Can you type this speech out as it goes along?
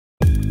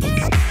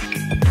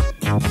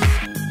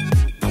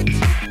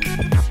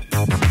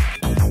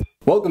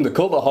Welcome to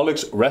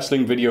Cultaholic's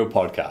Wrestling Video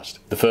Podcast.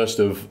 The first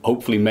of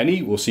hopefully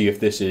many. We'll see if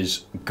this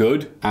is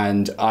good.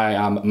 And I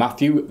am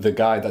Matthew, the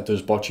guy that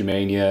does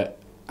Botchamania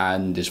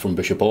and is from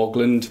Bishop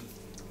Auckland.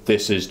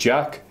 This is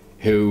Jack,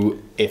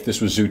 who, if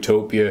this was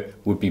Zootopia,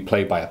 would be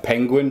played by a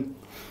penguin.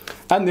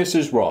 And this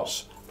is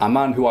Ross, a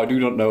man who I do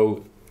not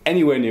know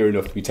anywhere near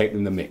enough to be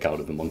taking the mick out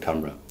of them on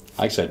camera.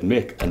 I said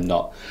mick and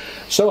not.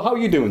 So how are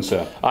you doing,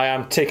 sir? I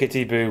am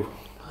tickety-boo.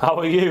 How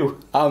are you?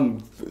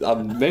 I'm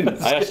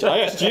mint. I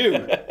asked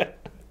you.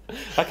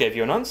 I gave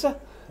you an answer.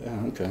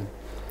 Yeah, okay.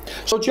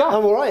 So Jack,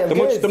 I'm all right,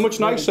 the much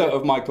nicer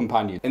of my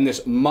companion in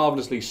this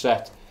marvellously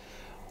set,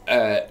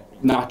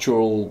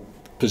 natural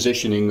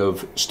positioning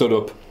of stood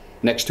up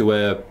next to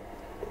a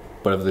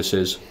whatever this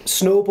is.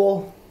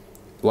 Snowball.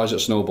 Why is it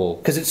snowball?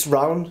 Because it's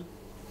round.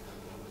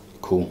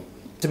 Cool.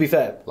 To be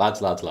fair,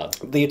 Lads.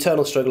 the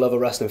eternal struggle of a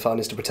wrestling fan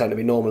is to pretend to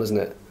be normal, isn't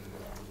it?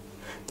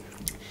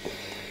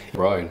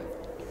 Right.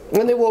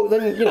 When they walked,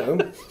 then you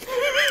know,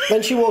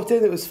 when she walked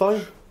in, it was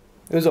fine.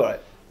 It was all right.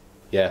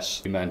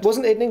 Yes, you meant.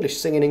 Wasn't it in English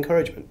singing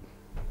encouragement?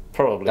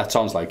 Probably. That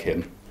sounds like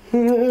him.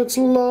 It's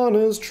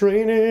Lana's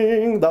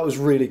training. That was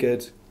really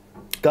good.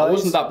 Guys,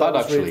 wasn't that bad,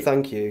 was really, actually.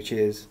 thank you.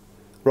 Cheers.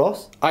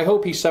 Ross? I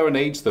hope he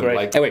serenades them. Great.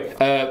 Like,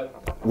 anyway,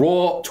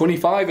 Raw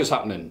 25 is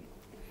happening.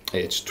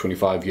 It's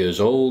 25 years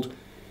old.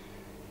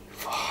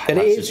 And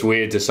That's it is. just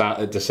weird to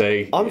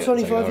say. I'm Yeah,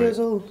 25 it's years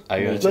old. Are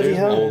you Bloody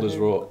hell. old as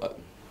Raw?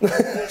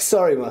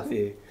 Sorry,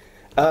 Matthew.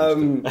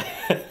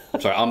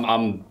 Sorry,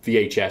 I'm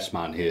VHS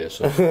man here.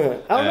 So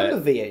I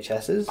remember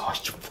VHSs.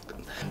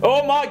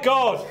 Oh my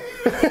god!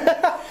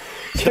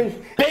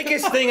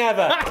 Biggest thing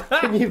ever!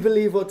 Can you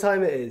believe what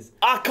time it is?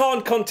 I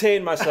can't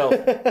contain myself.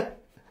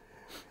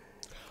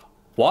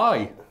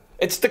 Why?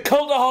 It's the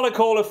Cultaholic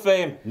Hall of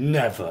Fame.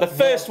 Never. The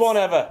first one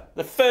ever.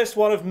 The first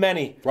one of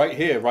many. Right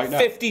here, right now.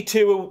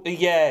 52 a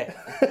year.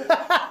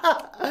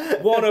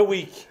 1 a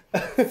week.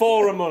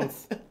 4 a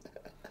month.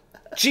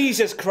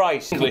 Jesus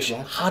Christ. English.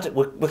 Had it.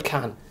 We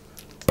can.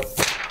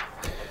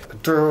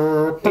 He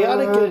had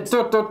a good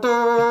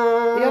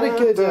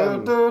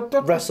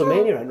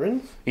WrestleMania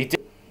entrance. He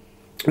did.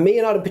 Me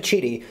and Adam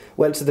Pacitti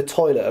went to the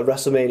toilet at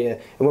WrestleMania,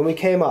 and when we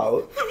came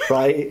out,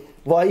 right,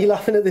 why are you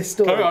laughing at this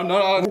story? Carry on,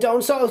 no.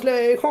 Down South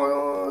Lake,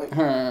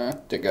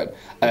 Did good.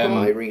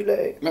 my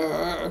relay,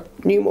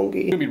 new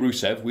monkey. It's gonna be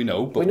Rusev, we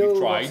know, but We know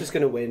we've tried. Ross is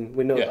going to win,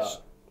 we know Yes.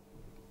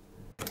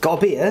 that. Got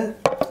a beer?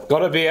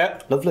 Got a beer.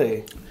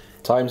 Lovely.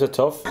 Times are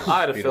tough.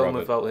 I had a Peter film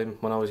Rabbit. about him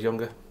when I was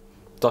younger.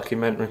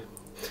 Documentary.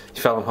 He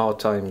fell on hard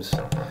times.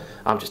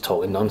 I'm just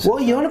talking nonsense.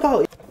 What are you on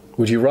about?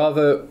 Would you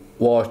rather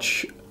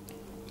watch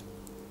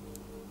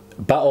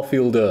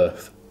Battlefield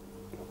Earth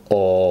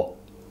or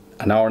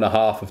an hour and a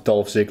half of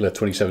Dolph Ziggler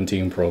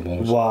 2017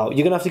 promos? Wow, you're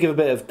going to have to give a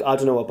bit of, I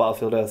don't know what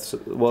Battlefield Earth's,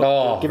 what,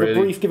 Oh, give really? a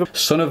brief, give a...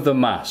 Son of the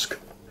Mask.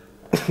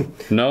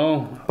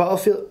 No?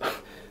 Battlefield,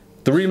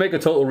 The remake of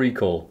Total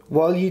Recall.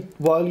 while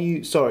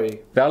you,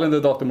 sorry. The Island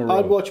of Dr. Moreau.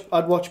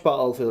 I'd watch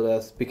Battlefield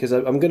Earth because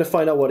I'm going to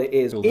find out what it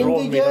is. In the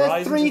Broaden me year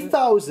horizons,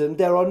 3000,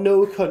 there are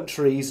no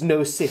countries,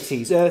 no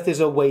cities. Earth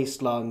is a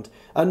wasteland,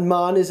 and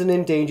man is an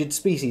endangered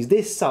species.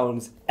 This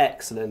sounds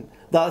excellent.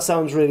 That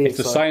sounds really It's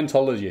a exciting.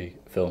 Scientology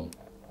film,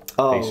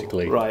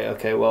 basically. Right,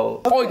 okay,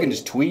 well... Or you can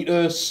just tweet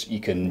us, you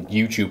can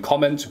YouTube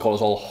comments and call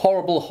us all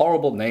horrible,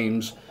 horrible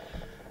names.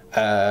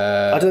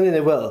 I don't think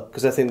they will,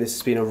 because I think this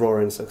has been a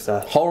roaring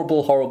success.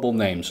 Horrible, horrible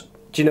names.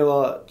 Do you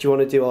know do you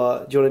want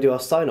to do our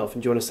sign off,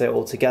 and do you want to say it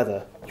all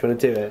together? Do you want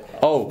to do it?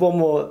 Oh. One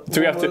more. Do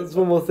we have to- There's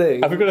one more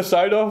thing. Have we got a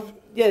sign off?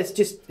 Yeah, it's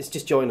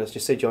just join us.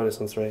 Just say join us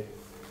on 3.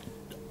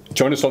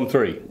 Join us on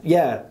 3.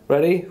 Yeah,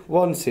 ready?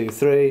 1, 2,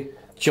 3.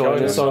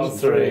 Join us on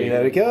 3.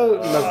 There we go.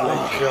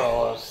 Lovely.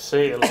 God,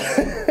 see you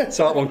later.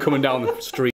 So that one coming down the street.